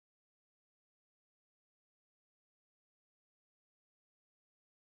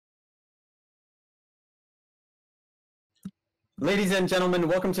Ladies and gentlemen,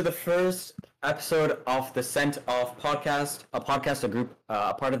 welcome to the first episode of the Scent Off podcast, a group,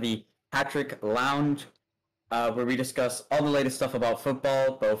 a part of the Patrick Lounge, where we discuss all the latest stuff about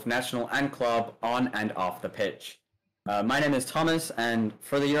football, both national and club, on and off the pitch. My name is Thomas, and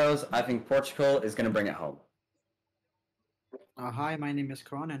for the Euros, I think Portugal is going to bring it home. Hi, my name is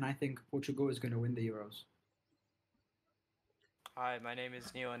Karan, and I think Portugal is going to win the Euros. Hi, my name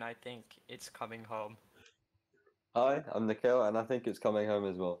is Neal, and I think it's coming home. Hi, I'm Nikhail, and I think it's coming home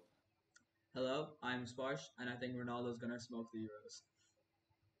as well. Hello, I'm Sparsh, and I think Ronaldo's gonna smoke the Euros.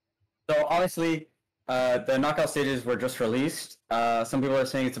 So obviously, the knockout stages were just released. Some people are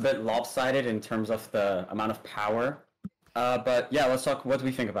saying it's a bit lopsided in terms of the amount of power. But yeah, let's talk. What do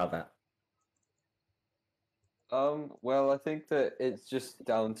we think about that? Well, I think that it's just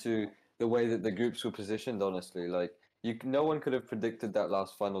down to the way that the groups were positioned. Honestly, no one could have predicted that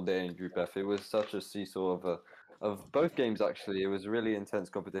last final day in Group F. It was such a seesaw of both games. Actually, it was really intense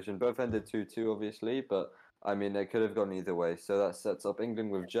competition. Both ended 2-2, obviously, but I mean, it could have gone either way. So that sets up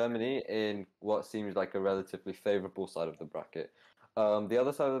England with Germany in what seems like a relatively favourable side of the bracket. The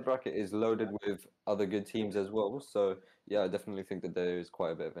other side of the bracket is loaded with other good teams as well. So yeah, I definitely think that there is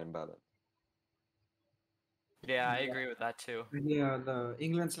quite a bit of imbalance. Yeah, I agree with that too. Yeah, the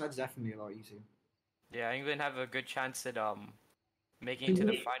England side's definitely a lot easier. Yeah, England have a good chance at making it to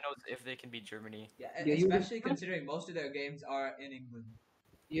the finals if they can beat Germany. Yeah, Yeah, especially considering most of their games are in England.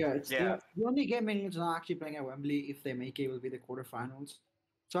 Yeah, it's Yeah. The only game England's not actually playing at Wembley. If they make it, will be the quarterfinals.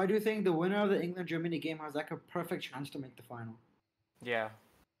 So I do think the winner of the England-Germany game has like a perfect chance to make the final. Yeah.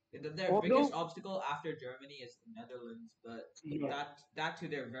 Their Although- biggest obstacle after Germany is the Netherlands, but Yeah. that too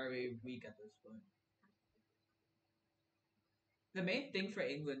they're very weak at this point. The main thing for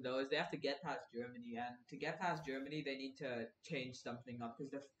England though is they have to get past Germany, and to get past Germany they need to change something up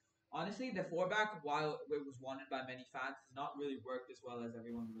because honestly the four back, while it was wanted by many fans, has not really worked as well as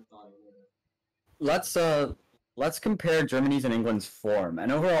everyone would have thought it would. Let's compare Germany's and England's form.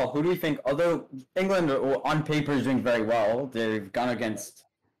 And overall, who do we think? Although England on paper is doing very well, they've gone against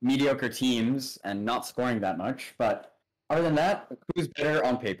mediocre teams and not scoring that much. But other than that, who's better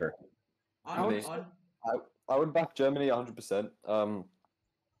on paper? I would back Germany 100%.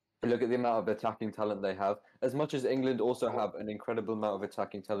 Look at the amount of attacking talent they have. As much as England also have an incredible amount of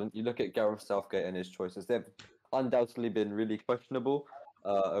attacking talent, you look at Gareth Southgate and his choices. They've undoubtedly been really questionable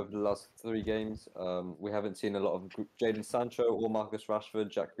over the last 3 games. We haven't seen a lot of Jadon Sancho or Marcus Rashford.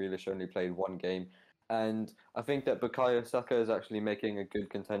 Jack Grealish only played 1 game. And I think that Bukayo Saka is actually making a good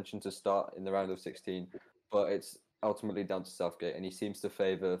contention to start in the round of 16. But it's ultimately down to Southgate, and he seems to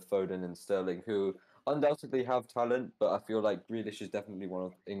favour Foden and Sterling, who undoubtedly have talent, but I feel like Grealish is definitely one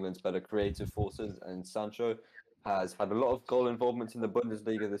of England's better creative forces, and Sancho has had a lot of goal involvements in the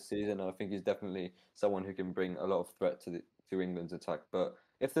Bundesliga this season, and I think he's definitely someone who can bring a lot of threat to England's attack. But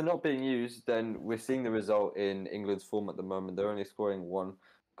if they're not being used, then we're seeing the result in England's form at the moment. They're only scoring 1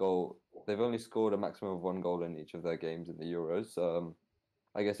 goal. They've only scored a maximum of 1 goal in each of their games in the Euros.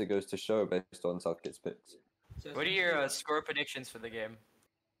 I guess it goes to show based on Southgate's picks. What are your score predictions for the game?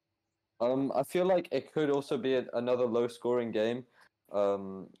 I feel like it could also be another low-scoring game,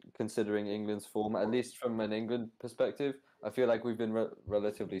 considering England's form. At least from an England perspective, I feel like we've been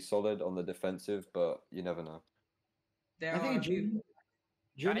relatively solid on the defensive, but you never know. There I are think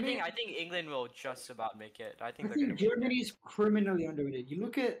Germany. I think England will just about make it. I I think they're think gonna. Germany is criminally underrated. You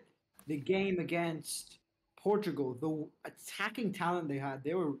look at the game against Portugal, the attacking talent they had,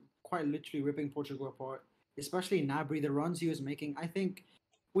 they were quite literally ripping Portugal apart, especially Gnabry, the runs he was making. I think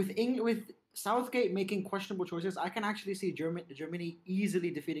with Southgate making questionable choices, I can actually see Germany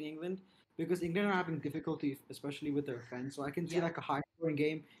easily defeating England because England are having difficulty, especially with their defense. So I can see Yeah. like a high-scoring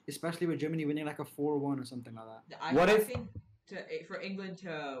game, especially with Germany winning like a 4-1 or something like that. I think for England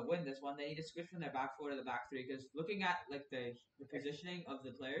to win this one, they need to switch from their back 4 to the back 3 because looking at like the positioning of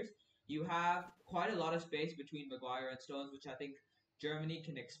the players, you have quite a lot of space between Maguire and Stones, which I think Germany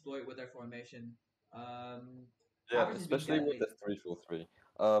can exploit with their formation. Yeah, Havertz has been especially with deadly. the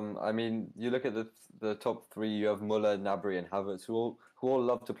 3-4-3. I mean, you look at the top 3. You have Muller, Gnabry, and Havertz, who all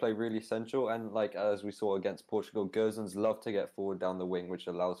love to play really central. And like as we saw against Portugal, Gozens love to get forward down the wing, which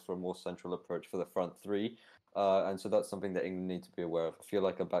allows for a more central approach for the front 3. And so that's something that England need to be aware of. I feel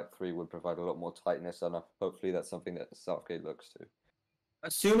like a back 3 would provide a lot more tightness, and hopefully that's something that Southgate looks to.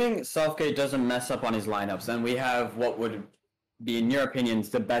 Assuming Southgate doesn't mess up on his lineups, then we have what would be, in your opinions,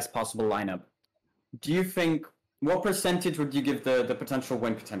 the best possible lineup. Do you think, what percentage would you give the potential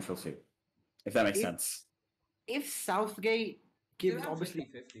win potential to, if that makes sense? If Southgate gives obviously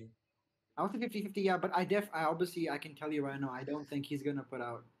 50-50. I would say 50-50, yeah, but I can tell you right now, I don't think he's gonna put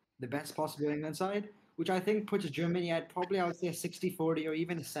out the best possible England side. which I think puts Germany at probably, I would say, a 60-40 or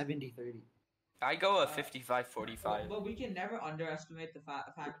even a 70-30. I go a Uh, 55-45. But we can never underestimate the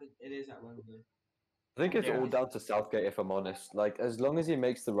fact that it is at Wembley. I think it's Yeah. all down to Southgate, if I'm honest. Like, as long as he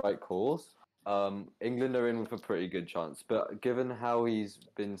makes the right calls, England are in with a pretty good chance. But given how he's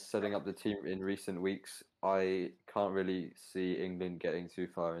been setting up the team in recent weeks, I can't really see England getting too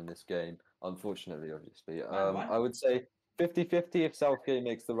far in this game, unfortunately, obviously. What? I would say 50-50 if Southgate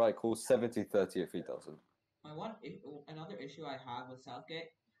makes the right call, 70-30 if he doesn't. Another issue I have with Southgate,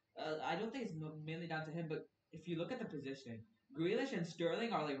 I don't think it's mainly down to him, but if you look at the positioning, Grealish and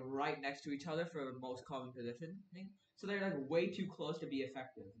Sterling are like right next to each other for most common positioning, so they're like way too close to be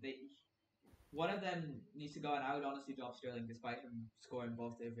effective. One of them needs to go, and I would honestly drop Sterling despite him scoring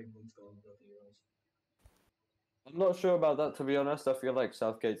both of England's goals in both the Euros. I'm not sure about that, to be honest. I feel like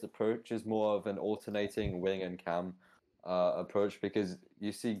Southgate's approach is more of an alternating wing and cam approach because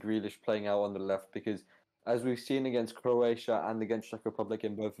you see Grealish playing out on the left because, as we've seen against Croatia and against Czech Republic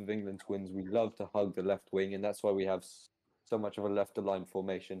in both of England's wins, we love to hug the left wing, and that's why we have so much of a left-aligned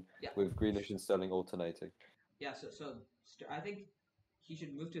formation with Grealish and Sterling alternating. Yeah, so I think he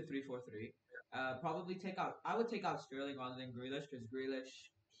should move to 3-4-3. Probably take out. I would take out Sterling rather than Grealish because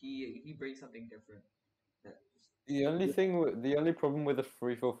Grealish he brings something different. The only problem with the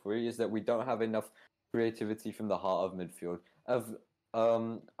 3-4-3 is that we don't have enough creativity from the heart of midfield.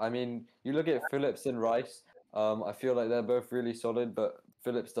 I mean, you look at Phillips and Rice. I feel like they're both really solid, but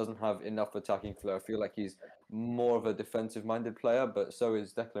Phillips doesn't have enough attacking flair. I feel like he's more of a defensive-minded player, but so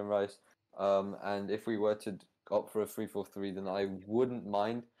is Declan Rice. And if we were to opt for a 3-4-3, then I wouldn't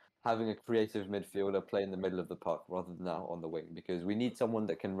mind having a creative midfielder play in the middle of the park rather than out on the wing because we need someone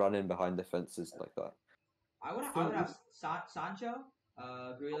that can run in behind defenses like that. I would have Sancho,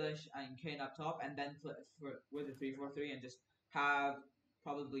 Grealish, and Kane up top, and then with a 3-4-3, and just have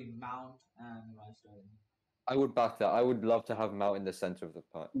probably Mount and Rice starting. I would back that. I would love to have Mount in the center of the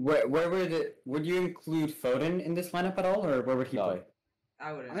park. Where would you include Foden in this lineup at all, or where would he No. play?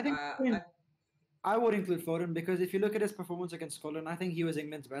 I wouldn't. I think I would include Foden because if you look at his performance against Scotland, I think he was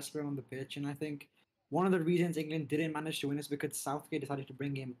England's best player on the pitch, and I think one of the reasons England didn't manage to win is because Southgate decided to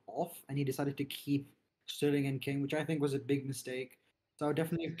bring him off, and he decided to keep Sterling and King, which I think was a big mistake. So I would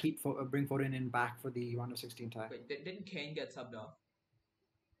definitely bring Foden in back for the round of 16 tie. Wait, didn't Kane get subbed off?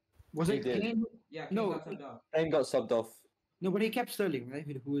 Was He it did. Kane? Yeah, Kane No, got subbed off. Kane got subbed off. No, but he kept Sterling, right?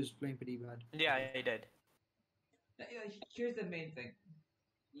 Who was playing pretty bad. Yeah, he did. Here's the main thing.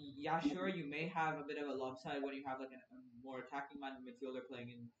 Yeah, sure, you may have a bit of a lopside when you have like a more attacking-minded midfielder playing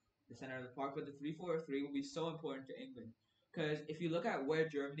in the center of the park, but the 3-4-3 will be so important to England. Because if you look at where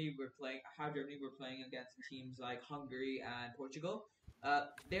Germany were playing, how Germany were playing against teams like Hungary and Portugal,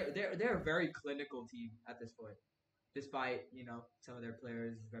 they're a very clinical team at this point, despite some of their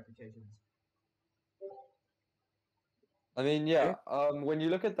players' reputations. I mean, yeah. When you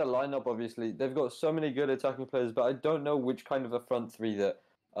look at the lineup, obviously they've got so many good attacking players, but I don't know which kind of a front three that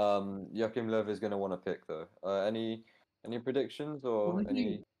Joachim Löw is going to want to pick, though. Any predictions or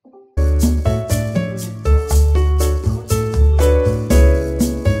any?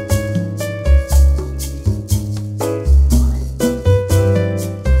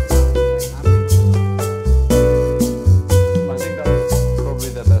 I think that's probably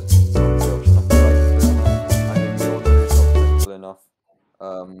their best option. I feel like I think we all know he's not physical enough.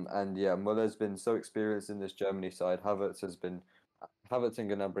 And yeah, Muller's been so experienced in this Germany side. Havertz and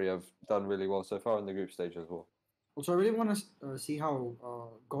Gnabry have done really well so far in the group stage as well. Also, I really want to see how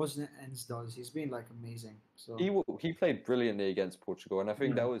Gosens does. He's been like amazing. So He played brilliantly against Portugal, and I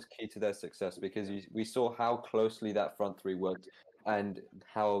think that was key to their success because we saw how closely that front three worked and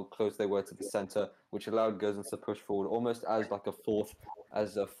how close they were to the centre, which allowed Gosens to push forward almost as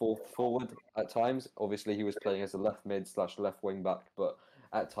a fourth forward at times. Obviously, he was playing as a left mid / left wing back, but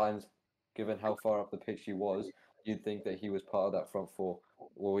at times, given how far up the pitch he was, you'd think that he was part of that front four.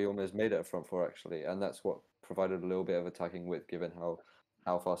 Well, we almost made it a front four actually, and that's what provided a little bit of attacking width, given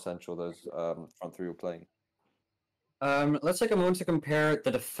how far central those front three were playing. Let's take a moment to compare the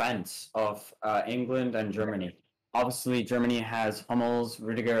defense of England and Germany. Obviously, Germany has Hummels,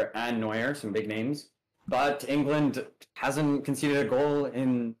 Rudiger, and Neuer, some big names, but England hasn't conceded a goal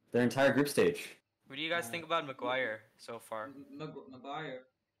in their entire group stage. What do you guys think about Maguire so far? Maguire,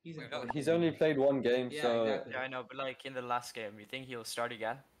 He's only played one game, Yeah, so exactly. Yeah, I know, but like in the last game, you think he'll start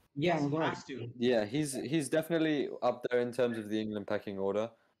again? yeah, He right. has to. yeah, he's definitely up there in terms of the England pecking order.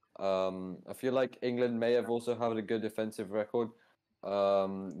 I feel like England may have also had a good defensive record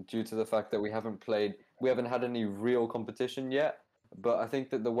due to the fact that we haven't had any real competition yet. But I think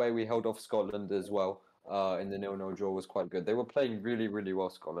that the way we held off Scotland as well in the 0-0 draw was quite good. They were playing really, really well,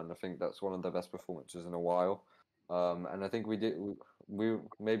 Scotland. I think that's one of their best performances in a while. And I think we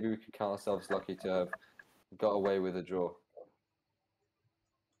maybe we could count ourselves lucky to have got away with a draw.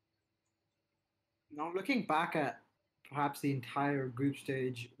 Now, looking back at perhaps the entire group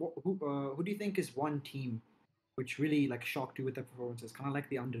stage, who do you think is one team which really like shocked you with their performances, kind of like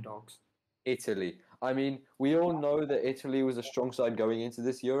the underdogs? Italy. I mean, we all know that Italy was a strong side going into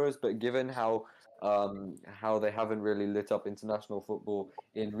this Euros, but given how they haven't really lit up international football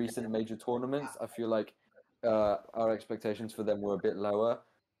in recent major tournaments, I feel like our expectations for them were a bit lower.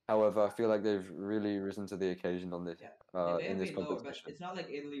 However, I feel like they've really risen to the occasion on this Yeah, it may in have this been lower, but competition. it's not like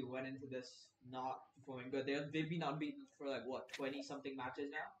Italy went into this not performing good. They've been unbeaten for like what 20 something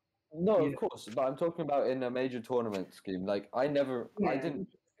matches now. No, Yeah. of course, but I'm talking about in a major tournament scheme. Like I Yeah. didn't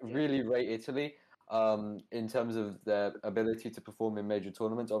really rate Italy in terms of their ability to perform in major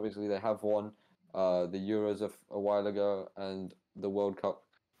tournaments. Obviously, they have won the Euros a while ago and the World Cup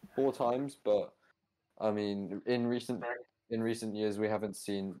 4 times, but I mean, in recent years, we haven't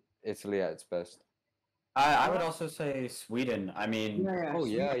seen Italy at its best. I would also say Sweden. I mean, Yeah, Oh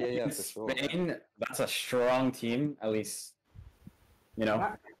Sweden. yeah, for sure. Spain, that's a strong team, at least, you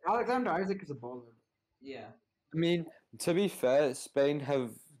know. Alexander Isaac is a baller. Yeah, I mean, to be fair, Spain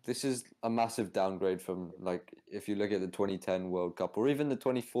have this is a massive downgrade from like if you look at the 2010 World Cup or even the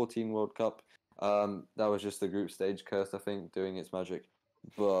 2014 World Cup. That was just the group stage curse, I think, doing its magic.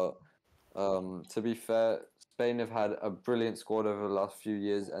 But to be fair, Spain have had a brilliant squad over the last few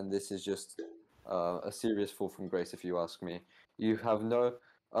years, and this is just a serious fall from grace, if you ask me. You have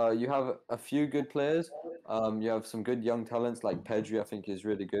you have a few good players. You have some good young talents like Pedri. I think is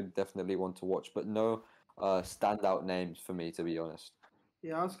really good. Definitely one to watch, but no standout names for me, to be honest.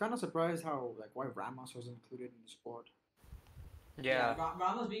 Yeah, I was kind of surprised how like why Ramos was included in the squad. Yeah.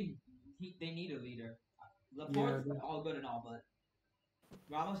 Ramos they need a leader. Laporte's all good and all, but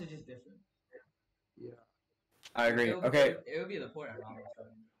Ramos is just different. Yeah. I agree. It would, Okay, it would be Laporte and Ramos. For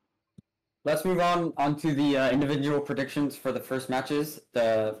me. let's move onto the individual predictions for the first matches.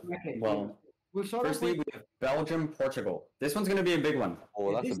 Okay. Well, We'll start off firstly, with we have Belgium, Portugal. This one's going to be a big one.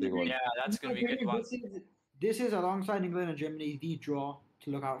 Oh, that's this a big is one. Yeah, that's gonna be a good one. This is alongside England and Germany the draw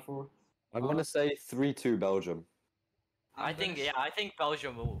to look out for. I'm gonna say 3-2 Belgium. I think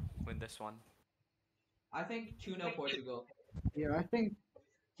Belgium will win this one. I think 2-0 Portugal. Yeah, I think.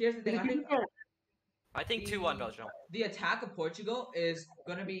 Here's the thing. I think 2-1 Belgium. The attack of Portugal is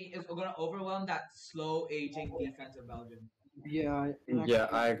gonna overwhelm that slow aging defense of Belgium. Yeah. Yeah,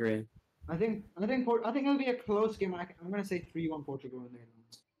 I agree. I think it'll be a close game. I'm gonna say 3-1 Portugal in the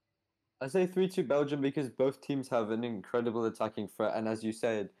Netherlands. I say 3-2 Belgium because both teams have an incredible attacking threat, and as you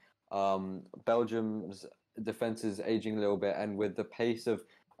said, Belgium's defense is aging a little bit, and with the pace of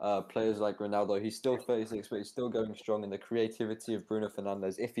players like Ronaldo, he's still 36, but he's still going strong, and the creativity of Bruno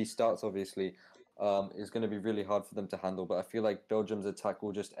Fernandes, if he starts, obviously, is going to be really hard for them to handle. But I feel like Belgium's attack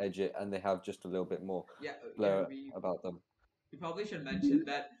will just edge it, and they have just a little bit more flair about them. We probably should mention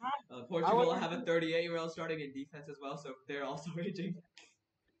that Portugal will have a 38-year-old starting in defense as well, so they're also aging.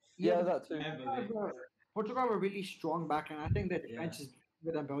 Yeah, that too. Portugal were really strong back, and I think their defense is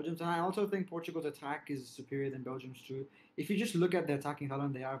better than Belgium's. And I also think Portugal's attack is superior than Belgium's too. If you just look at the attacking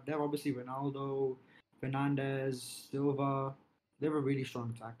talent they have obviously Ronaldo, Fernandes, Silva. They have a really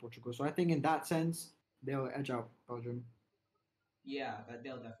strong attack, Portugal. So I think in that sense, they'll edge out Belgium. Yeah, but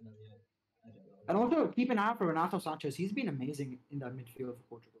they'll definitely edge out Belgium. And also keep an eye out for Renato Sanchez. He's been amazing in that midfield for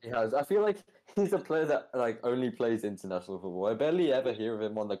Portugal. He has. I feel like he's a player that like only plays international football. I barely ever hear of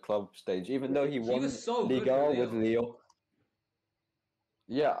him on the club stage, even though he won Liga with Lille.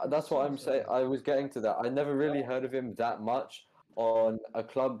 Yeah, that's what I'm saying. I was getting to that. I never really heard of him that much on a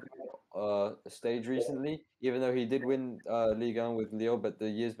club stage recently, even though he did win Liga with Lille, but the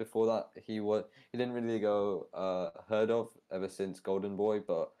years before that he didn't really go heard of ever since Golden Boy,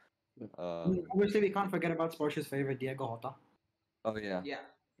 but obviously we can't forget about Sparsh's favorite, Diego Jota. Oh yeah. Yeah.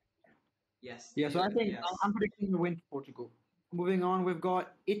 Yes. Yeah, so I think I'm predicting the win for Portugal. Moving on, we've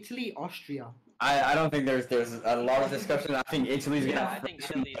got Italy, Austria. I don't think there's a lot of discussion. I think Italy's gonna I think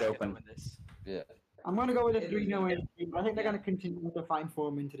Italy's gonna win this. Yeah. I'm gonna go with a 3-0 win. I think they're gonna continue to find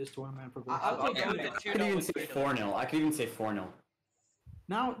form into this tournament and progress. I'll I could even say 4-0. I could even say 4-0.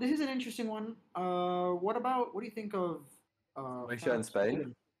 Now, this is an interesting one. What do you think of Croatia and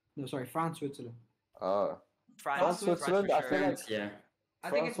Spain? No, sorry, France, Switzerland. France, Switzerland. I feel like Yeah. I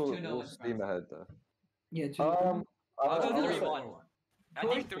think it's France 2-0 will steam ahead though. Yeah, I'll go I'll 3-1. I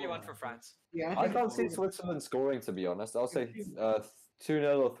think 3-1 for France. Yeah, I can't see Switzerland scoring, to be honest. I'll say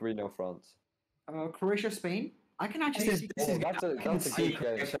 2-0 or 3-0 France. Croatia, Spain. I can actually This is see. this is. that's I can a see good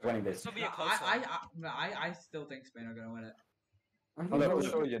game. Croatia winning this. This will be a close one. I still think Spain are gonna win it. I I'm think not Croatia-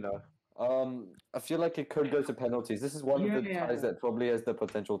 sure, you know. I feel like it could go to penalties. This is one of the Yeah. ties that probably has the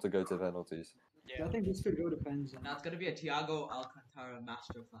potential to go to penalties. I think this could go depends on. Now it's gonna be a Thiago Alcantara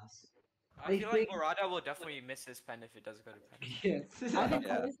masterclass. I I feel think- like Morata will definitely miss his pen if it does go to penalty. Yeah, I think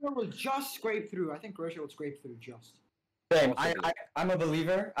Yeah. Croatia will just scrape through. I think Croatia will scrape through just. Same. Possibly. I'm a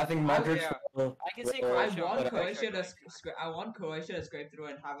believer. I think Modric yeah. will. I can see will- I Croatia. want but Croatia to going I want Croatia to scrape through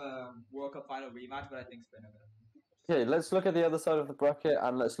and have a World Cup final rematch, but I think Spain are gonna. Okay, let's look at the other side of the bracket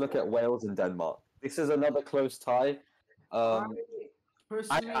and let's look at Wales and Denmark. This is another close tie. I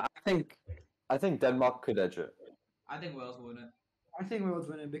personally, I think Denmark could edge it. I think Wales will win it. I think Wales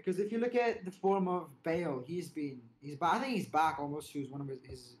winning because if you look at the form of Bale, he's back. I think he's back almost to one of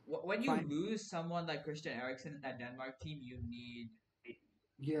his. When you Fine. lose someone like Christian Eriksen in that Denmark team, you need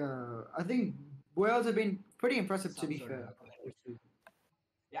Yeah, I think Wales have been pretty impressive to some be sort of fair. alcohol.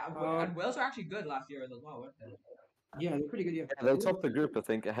 Yeah, Um, and Wales are actually good last year as well, weren't they? Yeah, they're pretty good. Yeah, They topped the group, I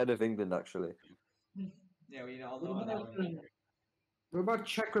think, ahead of England actually. Yeah, we all What know how that about, went. what about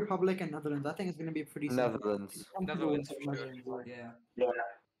Czech Republic and Netherlands? I think it's going to be a pretty Netherlands. Netherlands for sure. Yeah.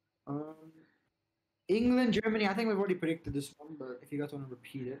 Um, England, Germany. I think we've already predicted this one, but if you guys want to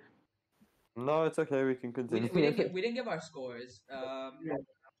repeat it, No, it's okay. We can We, continue. we didn't give our scores. Yeah.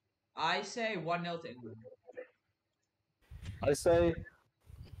 I say 1-0 to England. I say I'd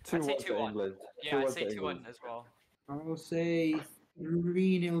say 2-1 to 2-1. England. Yeah, I'd 2-1 say to 2-1 England. as well. I'll say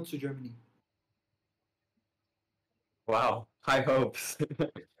 3-0 to Germany. Wow, high hopes.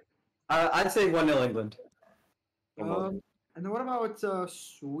 I'd say 1-0 England. And then what about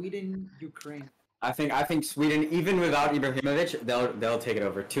Sweden, Ukraine? I think Sweden, even without Ibrahimovic, they'll take it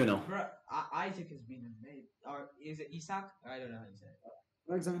over 2-0. Bruh, Isaac has been amazing. Or is it Isak? I don't know how to say it.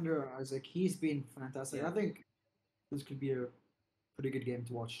 Alexander Isaac, he's been fantastic. Yeah. I think this could be a pretty good game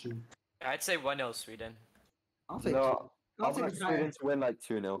to watch too. Yeah, I'd say 1-0 Sweden. I'll take No, I'll I'll take take the tie. Sweden to win like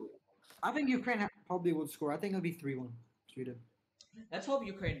 2-0. I think Ukraine probably will score. I think it'll be 3-1 Sweden. Let's hope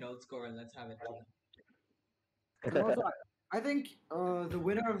Ukraine don't score and let's have it. And also, I think the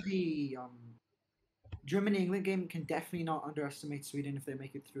winner of the Germany-England game can definitely not underestimate Sweden if they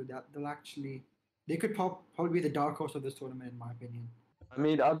make it through. That they could probably be the dark horse of this tournament, in my opinion. I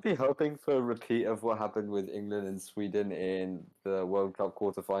mean, I'd be hoping for a repeat of what happened with England and Sweden in the World Cup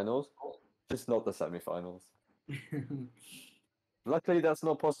quarterfinals, just not the semi-finals. Luckily, that's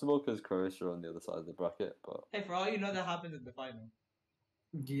not possible because Croatia are on the other side of the bracket, but Hey, for all you know, that happened in the final.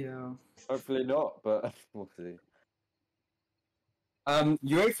 Yeah. hopefully not, but we'll see.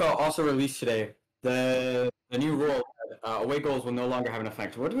 UEFA also released today the new rule that away goals will no longer have an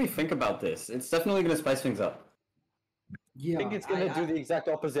effect. What do we think about this? It's definitely going to spice things up. Yeah. I think it's going to do the exact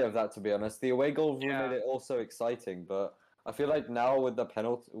opposite of that, to be honest. The away goal rule Yeah. made it also exciting, but I feel like now with the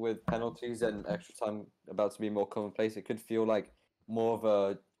penalties and extra time about to be more commonplace, it could feel like more of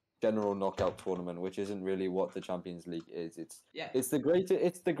a general knockout tournament, which isn't really what the Champions League is. Yeah. It's the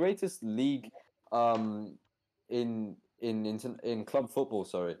greatest league in club football,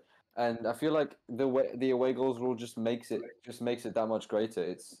 sorry. And I feel like the away goals rule just makes it that much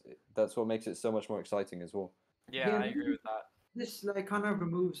greater. That's what makes it so much more exciting as well. Yeah, I agree with that. This kind of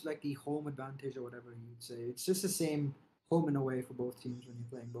removes the home advantage or whatever you'd say. It's just the same home and away for both teams when you're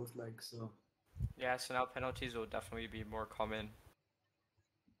playing both legs. So Yeah, so now penalties will definitely be more common.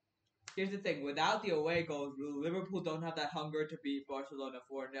 Here's the thing: without the away goals rule, Liverpool don't have that hunger to beat Barcelona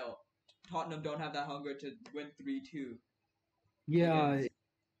 4-0. Tottenham don't have that hunger to win 3-2. yeah, against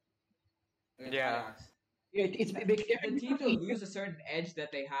Yeah. Ajax. it's The teams will lose a certain edge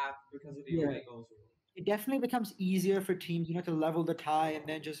that they have because of the Yeah. away goals rule. it definitely becomes easier for teams, to level the tie and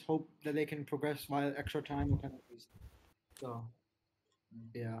then just hope that they can progress via extra time or penalties. So,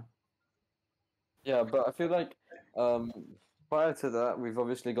 yeah. Yeah, but I feel like prior to that, we've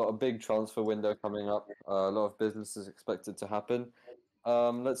obviously got a big transfer window coming up. A lot of business is expected to happen.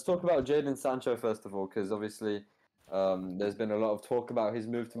 Let's talk about Jadon Sancho first of all, because obviously there's been a lot of talk about his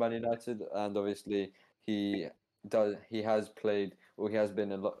move to Man United, and obviously he has been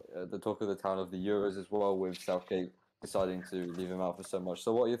the talk of the town of the Euros as well, with Southgate deciding to leave him out for so much.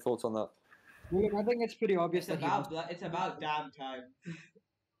 So what are your thoughts on that? Well, I think it's pretty obvious It's that it's about damn time.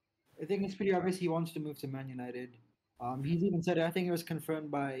 I think it's pretty obvious he wants to move to Man United. He's even said it. I think it was confirmed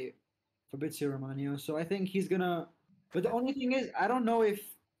by Fabrizio Romano. So I think he's gonna. But the only thing is, I don't know if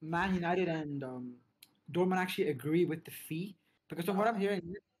Man United and Dortmund actually agree with the fee, because from what I'm hearing,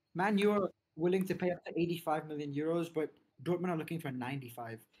 Man U are willing to pay up to 85 million euros, but Dortmund are looking for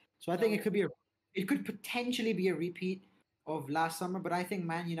 95. So I think it could potentially be a repeat of last summer, but I think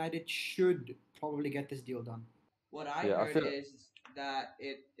Man United should probably get this deal done. What I Yeah, I heard feel. is that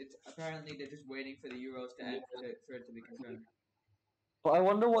it's apparently they're just waiting for the Euros to end for it to be confirmed. But I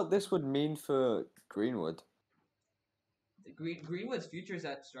wonder what this would mean for Greenwood. Greenwood's future is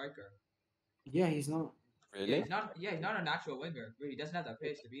at striker. Yeah, he's not. Yeah, Really? he's not. Yeah, he's not a natural winger. He doesn't have the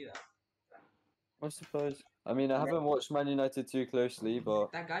pace to be that. I suppose. I mean, I haven't watched Man United too closely,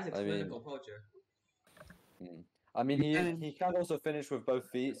 but That guy's a I mean, clinical poacher. Yeah. he can also finish with both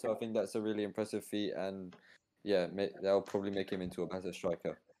feet, so I think that's a really impressive feat, and yeah, that'll probably make him into a better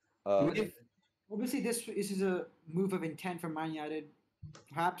striker. If, obviously, this is a move of intent from Man United.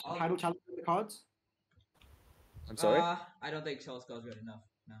 Perhaps I'll- title challenge in the cards. I'm sorry. I don't think Solskjaer's good enough.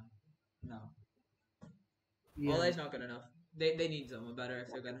 No. Yeah. Ole's not good enough. They need someone better if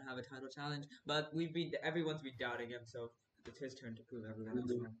they're gonna have a title challenge. But everyone's been doubting him, so it's his turn to prove everyone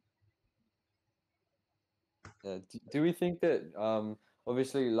else wrong. Do we think that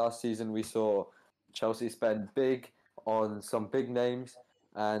obviously last season we saw Chelsea spend big on some big names,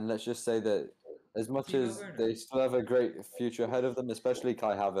 and let's just say that as much Timo as Werner. they still have a great future ahead of them, especially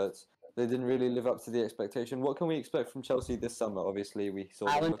Kai Havertz, they didn't really live up to the expectation. What can we expect from Chelsea this summer? Obviously, we saw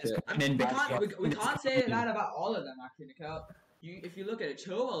them Alan look is at. coming in We big. can't say that about all of them actually, Nikhail. If you look at it,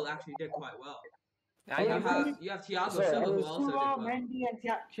 Chilwell actually did quite well. Yeah, You have Thiago Sorry, I Silva who was- also did Chua, well. Mendy, and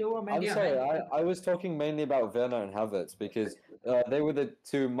Chua, I'm Mendy. Yeah, sorry, man. I was talking mainly about Werner and Havertz because they were the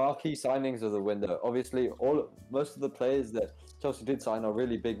two marquee signings of the window. Obviously, most of the players that Chelsea did sign are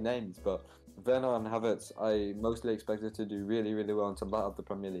really big names, but Werner and Havertz I mostly expected to do really, really well until that of the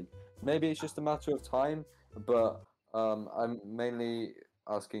Premier League. Maybe it's just a matter of time, but I'm mainly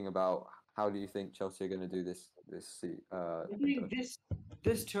asking about how do you think Chelsea are going to do this I think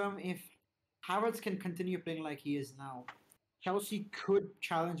this term, if Havertz can continue playing like he is now, Chelsea could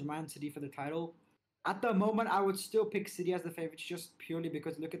challenge Man City for the title. At the moment, I would still pick City as the favorites just purely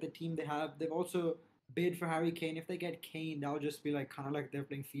because look at the team they have. They've also bid for Harry Kane. If they get Kane, that'll just be like kind of like they're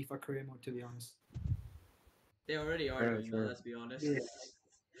playing FIFA career mode, to be honest. They already are Very doing true. that, let's be honest. Yeah.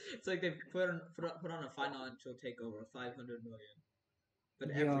 It's like they've put on a financial takeover of 500 million, but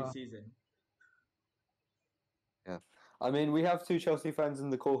every Yeah. season. I mean, we have two Chelsea fans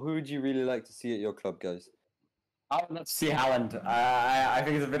in the call. Who would you really like to see at your club, guys? I would love to see Haaland. I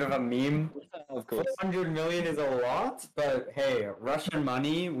think it's a bit of a meme. Of course. 400 million is a lot, but hey, Russian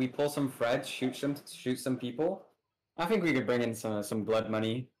money. We pull some Freds, shoot some people. I think we could bring in some blood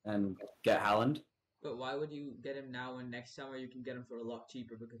money and get Haaland. But why would you get him now when next summer you can get him for a lot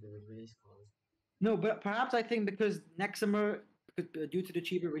cheaper because of his release clause? No, but perhaps I think because next summer, due to the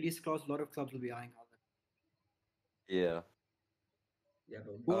cheaper release clause, a lot of clubs will be eyeing Haaland. Yeah. Yeah,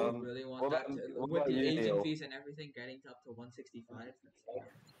 but would Um, you really want what that about- to, what with about the you, agent Neal? fees and everything getting up to 165?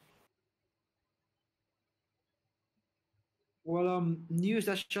 Well, news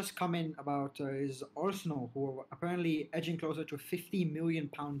that's just come in about is Arsenal, who are apparently edging closer to a £50 million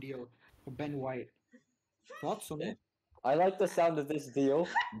deal for Ben White. Thoughts on it? I like the sound of this deal,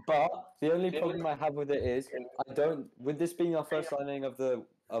 but the only problem I have with it is I don't. With this being our first signing of the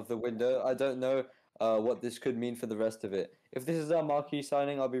window, I don't know what this could mean for the rest of it. If this is our marquee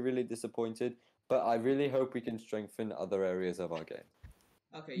signing, I'll be really disappointed. But I really hope we can strengthen other areas of our game.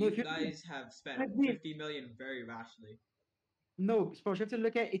 Okay, No, you if you- guys have spent I agree. 50 million very rashly. No, Sparsh, you have to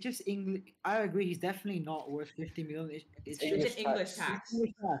look at it. Just English. I agree. He's definitely not worth 50 million. It's It's English just English tax. tax.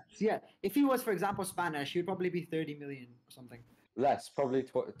 English tax. Yeah, if he was, for example, Spanish, he would probably be 30 million or something. Less, probably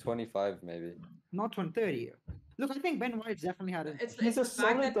 25 maybe. Not 30. Look, I think Ben White's definitely had a. He's a the fact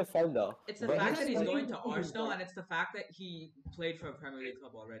solid that defender. it's the but fact that he's he's- going to Arsenal, and it's the fact that he played for a Premier League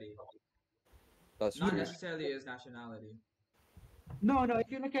club already, That's not true. necessarily his nationality. No.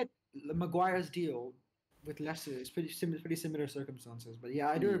 If you look at Maguire's deal with Leicester, it's pretty similar circumstances. But yeah,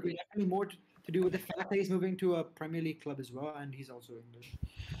 I do agree. Definitely more to do with the fact that he's moving to a Premier League club as well, and he's also English.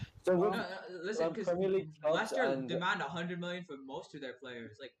 So No, with, listen, because Premier League clubs Leicester and- demand 100 million for most of their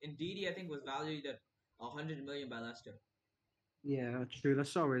players. Like Ndidi, I think was valued at 100 million by Leicester, Yeah, true.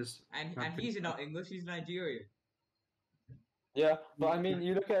 That's always. and he's not English; he's Nigerian. Yeah, but I mean,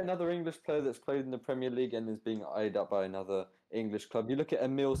 you look at another English player that's played in the Premier League and is being eyed up by another English club. You look at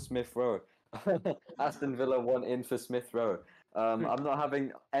Emil Smith Rowe. Aston Villa want in for Smith Rowe. I'm not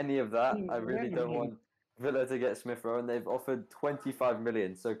having any of that. I really don't want Villa to get Smith Rowe, and they've offered 25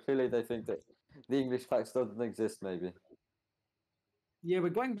 million. So clearly they think that the English tax doesn't exist, maybe. Yeah,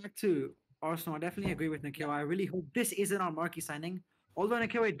 but going back to Arsenal, I definitely agree with Nikhail. I really hope this isn't our marquee signing. Although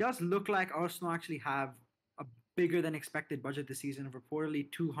Nikhail, it does look like Arsenal actually have a bigger than expected budget this season of reportedly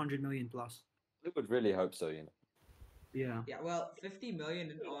 200 million plus. I would really hope so, you know. Yeah. Yeah, well, 50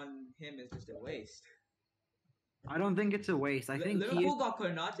 million on him is just a waste. I don't think it's a waste. I think he is. Liverpool got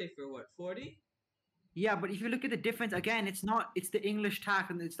Konate for what, 40? Yeah, but if you look at the difference again, it's the English tack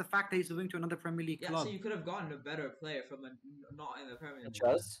and it's the fact that he's moving to another Premier League Yeah, club. so you could have gotten a better player from not in the Premier League.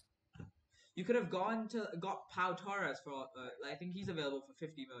 Chaz? You could have got Pau Torres for I think he's available for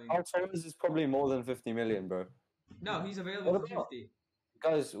 50 million. Our Torres is probably more than 50 million, bro. No, he's available What for about- 50.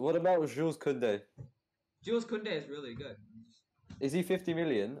 Guys, what about Jules Koundé? Jules Koundé is really good. Is he 50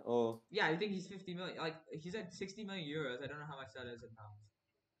 million or? Yeah, I think he's 50 million. Like he's at 60 million euros. I don't know how much that is in pounds.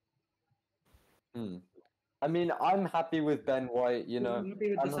 I mean, I'm happy with Ben White. You know,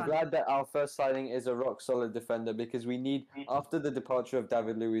 I'm glad that our first signing is a rock solid defender because we need, after the departure of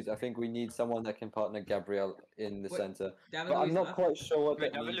David Luiz, I think we need someone that can partner Gabriel in the Wait, center. David But I'm Luiz not left? quite sure what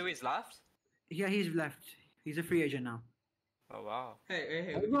Wait, that David means. Luiz left? Yeah, he's left. He's a free agent now. Oh wow.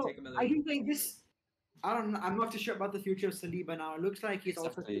 Hey, we can Well, take him a I little. do think this. I don't know. I'm not too sure about the future of Saliba now. It looks like he's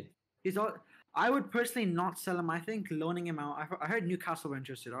Exactly. also. He's all. I would personally not sell him. I think loaning him out. I heard Newcastle were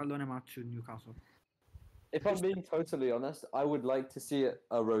interested. I'll loan him out to Newcastle. If I'm being totally honest, I would like to see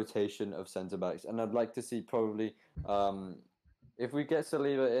a rotation of centre backs, and I'd like to see probably, if we get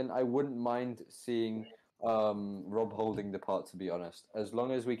Saliba in, I wouldn't mind seeing Rob Holding depart. To be honest, as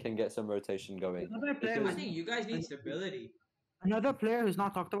long as we can get some rotation going. Another player, Because- I think you guys need stability. another player who's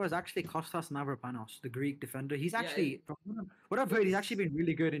not talked about is actually Kostas Mavropanos, the Greek defender. He's Yeah, actually, from what I've heard, he's actually been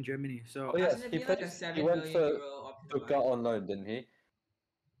really good in Germany. So Oh yes, Hasn't it he been like a plays. 7 He went million for euro option to Stuttgart buy? on loan, didn't he?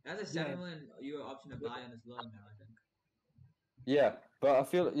 That's a 7 million euro option to buy on his loan now, I think. Yeah, but I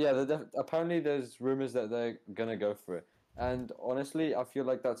feel apparently there's rumors that they're gonna go for it, and honestly, I feel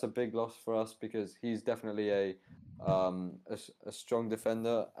like that's a big loss for us because he's definitely a strong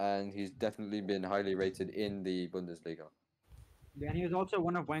defender, and he's definitely been highly rated in the Bundesliga. yeah, and he was also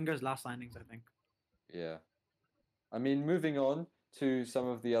one of Wenger's last signings, I think. Yeah, I mean, moving on to some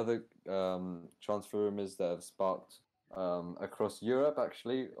of the other transfer rumors that have sparked across Europe.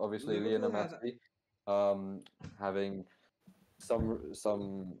 Actually, obviously, Lionel Liverpool has- Messi having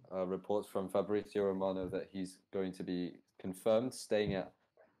some reports from Fabrizio Romano that he's going to be confirmed staying at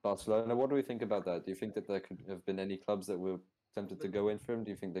Barcelona. What do we think about that? Do you think that there could have been any clubs that were tempted to go in for him?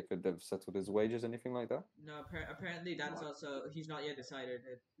 Do you think they could have settled his wages, anything like that? No, apparently that's also he's not yet decided.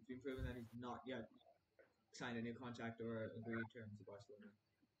 It's been proven that he's not yet signed a new contract or agreed terms with Barcelona.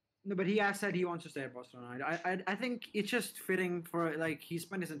 No, but he has said he wants to stay at Barcelona. I think it's just fitting for like he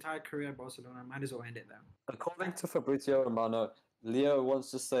spent his entire career at Barcelona. Might as well end it there. According to Fabrizio Romano, Leo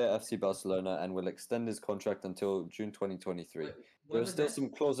wants to stay at FC Barcelona and will extend his contract until June 2023. Wait, There when are was still this? some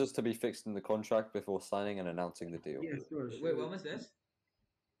clauses to be fixed in the contract before signing and announcing the deal. Yes, sure. Wait, when was this?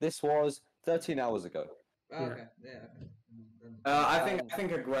 This was 13 hours ago. Oh, Yeah. okay, yeah. Okay. I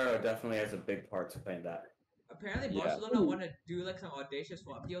think Aguero definitely has a big part to play in that. Apparently, Yeah. Barcelona want to do like some audacious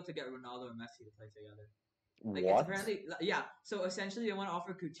swap deal to get Ronaldo and Messi to play together. Like it's What? apparently yeah. So essentially, they want to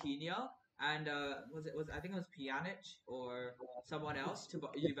offer Coutinho and I think it was Pjanic or someone else to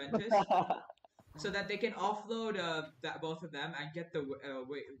Juventus, so that they can offload that both of them and get the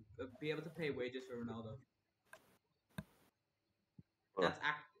be able to pay wages for Ronaldo. Bro. That's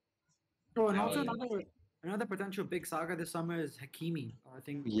Oh, and I also mean- another potential big saga this summer is Hakimi. I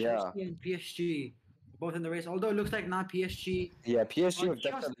think Yeah. Chelsea and PSG both in the race. Although it looks like now PSG Yeah, PSG Oh, have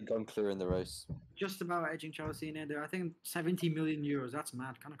definitely gone clear in the race. just about edging Chelsea in there. I think 70 million euros. That's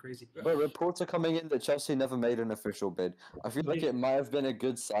mad, kind of crazy. But reports are coming in that Chelsea never made an official bid. I feel like Yeah. it might have been a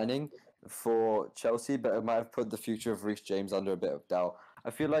good signing for Chelsea, but it might have put the future of Reece James under a bit of doubt. I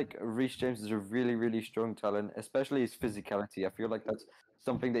feel like Reece James is a really, really strong talent, especially his physicality. I feel like that's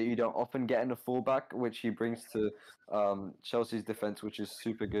something that you don't often get in a fullback, which he brings to Chelsea's defense, which is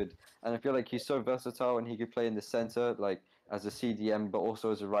super good. And I feel like he's so versatile, and he could play in the center, like as a CDM, but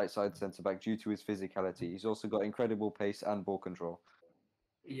also as a right side centre back due to his physicality. He's also got incredible pace and ball control.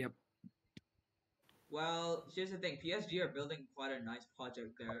 Yep. Well, here's the thing. PSG are building quite a nice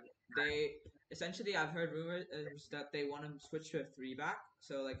project there. They essentially, I've heard rumors that they want to switch to a 3-back,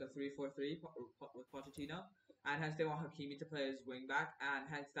 so like a 3-4-3 with Pochettino, and hence they want Hakimi to play as wing back, and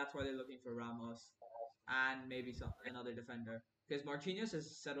hence that's why they're looking for Ramos and maybe another defender, because Marquinhos has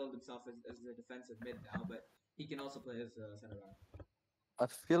settled himself as a defensive mid now, but he can also play as a centre back. I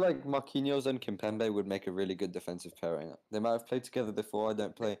feel like Marquinhos and Kimpembe would make a really good defensive pairing. They might have played together before. I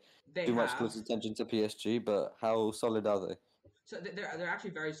don't play They too much have. close attention to PSG, but how solid are they? So they're actually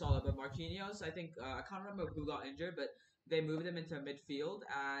very solid. But Marquinhos, I think I can't remember who got injured, but they moved him into midfield,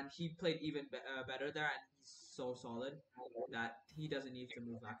 and he played even better there. And he's so solid that he doesn't need to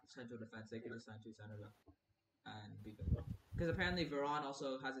move back to central defense. They could just sign to center back and be good. Because apparently Varane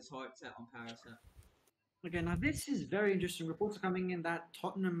also has his heart set on Paris. Okay, now this is very interesting. Reports are coming in that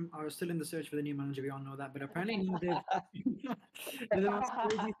Tottenham are still in the search for the new manager. We all know that, but apparently now they've the most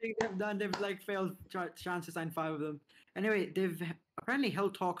crazy thing they've done. They've like failed chance to sign 5 of them. Anyway, they've apparently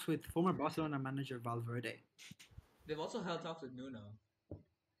held talks with former Barcelona manager Valverde. They've also held talks with Nuno.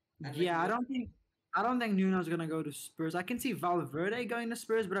 And, like, Yeah, I what- don't think Nuno's gonna go to Spurs. I can see Valverde going to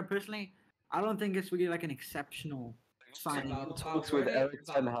Spurs, but I don't think it's really like an exceptional signing. Talks with Valverde- Eric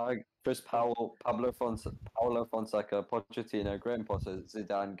Ten Hag, Chris Powell, Paulo Fonseca, Pochettino, Graham Potter,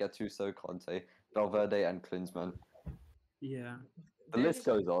 Zidane, Gattuso, Conte, Valverde, and Klinsmann. Yeah. The they're list just-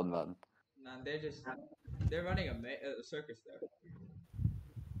 goes on, man. Man, they're running a circus there.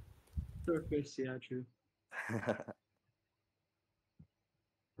 Surface, yeah, true.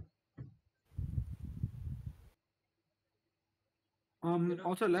 know-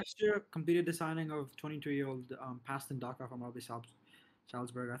 Also, Leicester completed the signing of 22-year-old Paston Daka from RB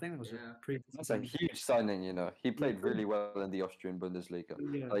Salzburg. I think it was Yeah. a pretty. That's a huge signing, you know. He played really well in the Austrian Bundesliga.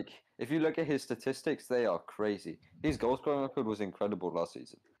 Yeah. Like, if you look at his statistics, they are crazy. His goal scoring record was incredible last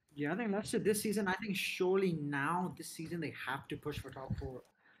season. Yeah, I think Leicester this season. I think surely now this season they have to push for top 4.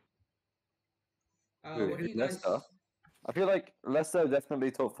 What do you guys? Leicester? I feel like Leicester are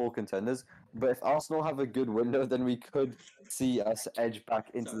definitely top 4 contenders, but if Arsenal have a good window, then we could see us edge back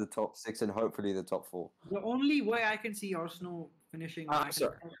into the top 6 and hopefully the top 4. The only way I can see Arsenal finishing back in the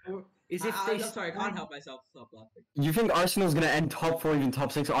sorry. top 4 is if they. I'm sorry, I can't help myself. Stop laughing. You think Arsenal's gonna end top 4, even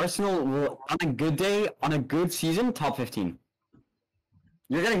top 6? Arsenal will, on a good day, on a good season, top 15.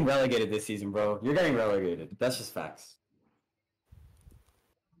 You're getting relegated this season, bro. You're getting relegated. That's just facts.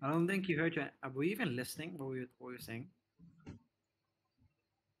 I don't think you heard. Were you even listening? What were you saying?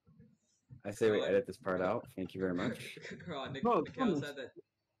 I say we edit this part out. Thank you very much. No, Nikhail Thomas. said that.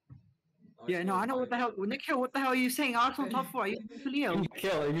 Yeah, no, I know what the hell. Nikhil, what the hell are you saying? Arsenal top 4? Are you mentally ill?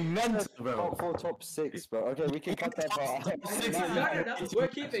 Kill, you mental, bro. Top 4, top 6, bro. Okay, we can cut that part out. We're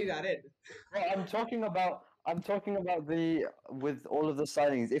keeping that in. Bro, I'm talking about the with all of the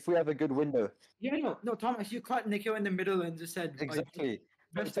signings. If we have a good window, Yeah, no, Thomas, you caught Nikhil in the middle and just said, exactly.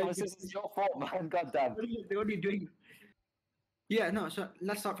 Best Thomas, idea. this is your fault, man. Goddamn. What are you doing? Yeah, no, so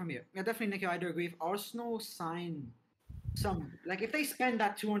let's start from here. Yeah, definitely, Nikhil, I do agree. If Arsenal sign some, like if they spend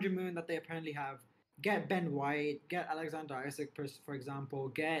that 200 million that they apparently have, get Ben White, get Alexander Isak, for example,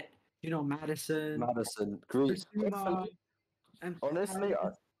 get, Madison, Greece. Bissouma, and Honestly,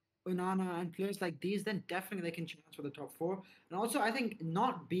 Onana and players like these, then definitely they can chance for the top 4. And also, I think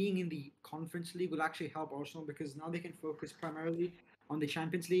not being in the Conference League will actually help Arsenal because now they can focus primarily on the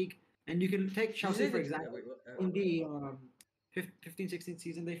Champions League. And you can take Chelsea, for example, in the 15-16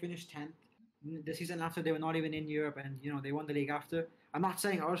 season, they finished 10th. The season after, they were not even in Europe, and they won the league after. I'm not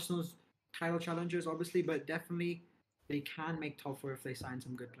saying Arsenal's title challengers, obviously, but definitely they can make top 4 if they sign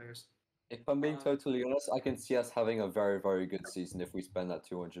some good players. if I'm being totally honest, I can see us having a very, very good season if we spend that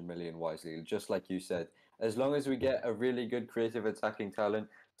 200 million wisely. Just like you said, as long as we get a really good creative attacking talent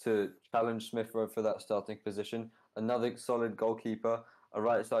to challenge Smith Rowe for that starting position, another solid goalkeeper, a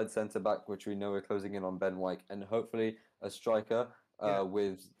right side centre back, which we know we're closing in on Ben White, and hopefully a striker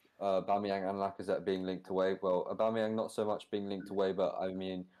with Aubameyang and Lacazette being linked away. Well, Aubameyang not so much being linked away, but I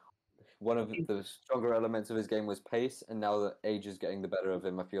mean, one of the stronger elements of his game was pace, and now that age is getting the better of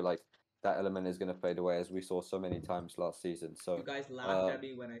him, I feel like that element is going to fade away, as we saw so many times last season. So You guys laughed at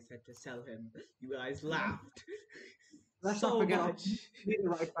me when I said to sell him. You guys laughed. Let's so not forget, much. we need a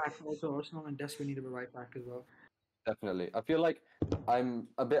right back also. Arsenal and desperately need a right back as well. definitely, I feel like I'm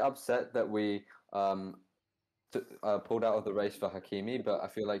a bit upset that we pulled out of the race for Hakimi, but I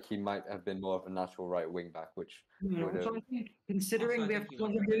feel like he might have been more of a natural right wing back, which would So I think considering Also, I we have think he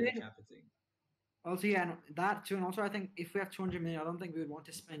wants 200 to play the million, Champions League. also yeah, no, that too, and also I think if we have 200 million, I don't think we would want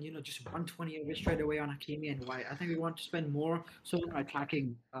to spend just 120 of it straight away on Hakimi and White. I think we want to spend more so on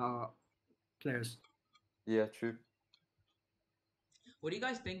attacking players. yeah, true. What do you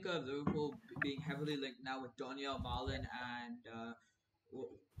guys think of Liverpool being heavily linked now with Daniel Malin and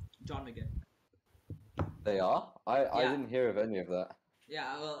John McGinn? They are. I Yeah. didn't hear of any of that.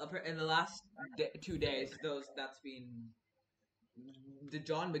 Yeah, well, in the last 2 days, that's been the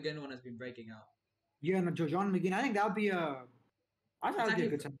John McGinn one has been breaking out. Yeah, and John McGinn, I think that would be a. I thought that would be a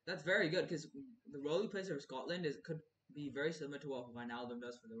good sign. That's very good because the role he plays for Scotland could be very similar to what Wijnaldum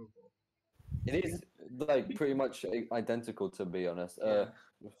does for Liverpool. It is like pretty much identical, to be honest. Yeah.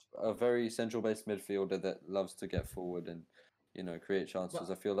 A very central-based midfielder that loves to get forward and create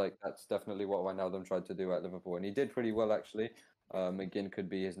chances. I feel like that's definitely what Wijnaldum tried to do at Liverpool, and he did pretty well actually. McGinn could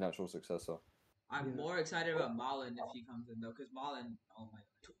be his natural successor. I'm more excited about Malin if he comes in though, because Malin, oh my,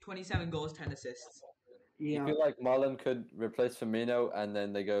 27 goals, 10 assists. You Yeah, feel like Marlon could replace Firmino and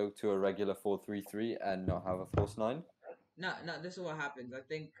then they go to a regular 4-3-3 and not have a false nine? No, no. This is what happens. I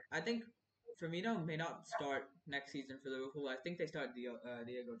think Firmino may not start next season for Liverpool. I think they start Diego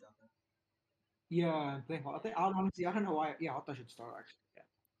Jota. yeah. I think honestly, I don't know why. Yeah, Jota should start actually. Yeah.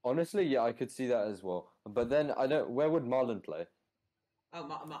 Honestly, yeah, I could see that as well. But then I don't. Where would Marlon play? Oh,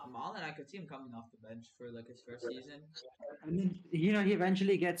 Malen, I could see him coming off the bench for like his first season. And then he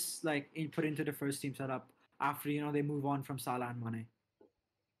eventually gets like put into the first team setup after they move on from Salah and Mane.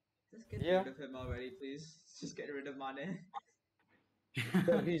 Just get Yeah. rid of him already, please. Just get rid of Mane.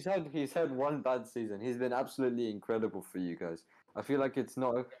 So he's had one bad season. He's been absolutely incredible for you guys. I feel like it's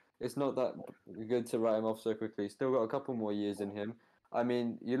not that good to write him off so quickly. He's still got a couple more years in him. I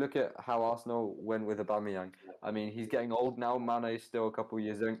mean, you look at how Arsenal went with Aubameyang. I mean, he's getting old now. Mane is still a couple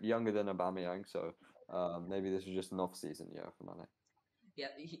years younger than Aubameyang, so maybe this is just an off-season year for Mane.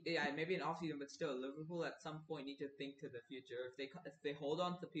 Yeah, maybe an off-season, but still, Liverpool at some point need to think to the future. If they hold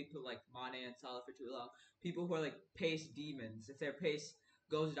on to people like Mane and Salah for too long, people who are like pace demons, if their pace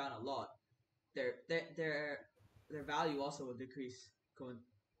goes down a lot, their value also will decrease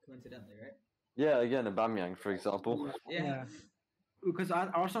coincidentally, right? Yeah, again, Aubameyang, for example. Yeah. Because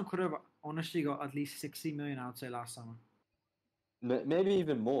Arsenal could have honestly got at least 60 million, I would say, last summer. Maybe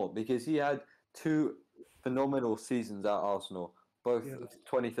even more, because he had two phenomenal seasons at Arsenal. Both Yeah.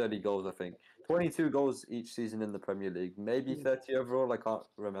 20, 30 goals, I think. 22 goals each season in the Premier League. Maybe Yeah. 30 overall, I can't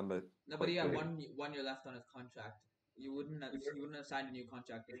remember. No, but quite he had clearly. one year left on his contract. You wouldn't have signed a new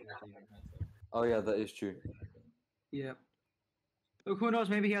contract if he was leaving transfer. Oh, yeah, that is true. Yeah. Look, who knows?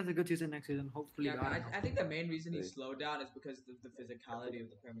 Maybe he has a good season next season. Hopefully, Yeah, I don't know. I think the main reason he slowed down is because of the physicality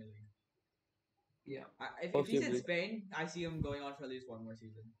of the Premier League. Yeah. If he's in Possibly. Spain, I see him going on for at least one more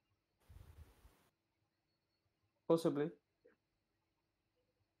season. Possibly.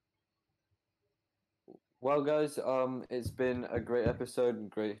 Well, guys, it's been a great episode and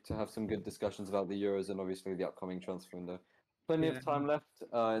great to have some good discussions about the Euros and obviously the upcoming transfer window. Plenty Yeah. of time left in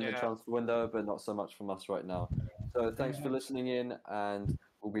the Yeah. transfer window, but not so much from us right now. So thanks for listening in, and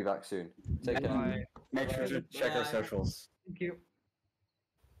we'll be back soon. Take care. Bye. Make sure to check our Bye. socials. Thank you.